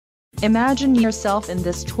Imagine yourself in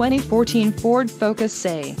this 2014 Ford Focus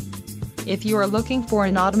SE. If you are looking for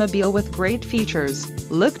an automobile with great features,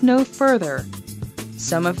 look no further.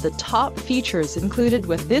 Some of the top features included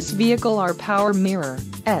with this vehicle are power mirror,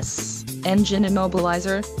 engine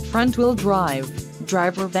immobilizer, front-wheel drive,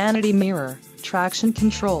 driver vanity mirror, traction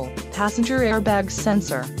control, passenger airbag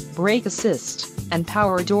sensor, brake assist, and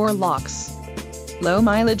power door locks. Low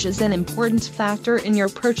mileage is an important factor in your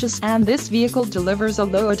purchase, and this vehicle delivers a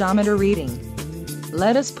low odometer reading.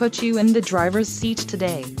 Let us put you in the driver's seat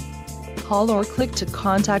today. Call or click to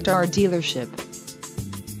contact our dealership.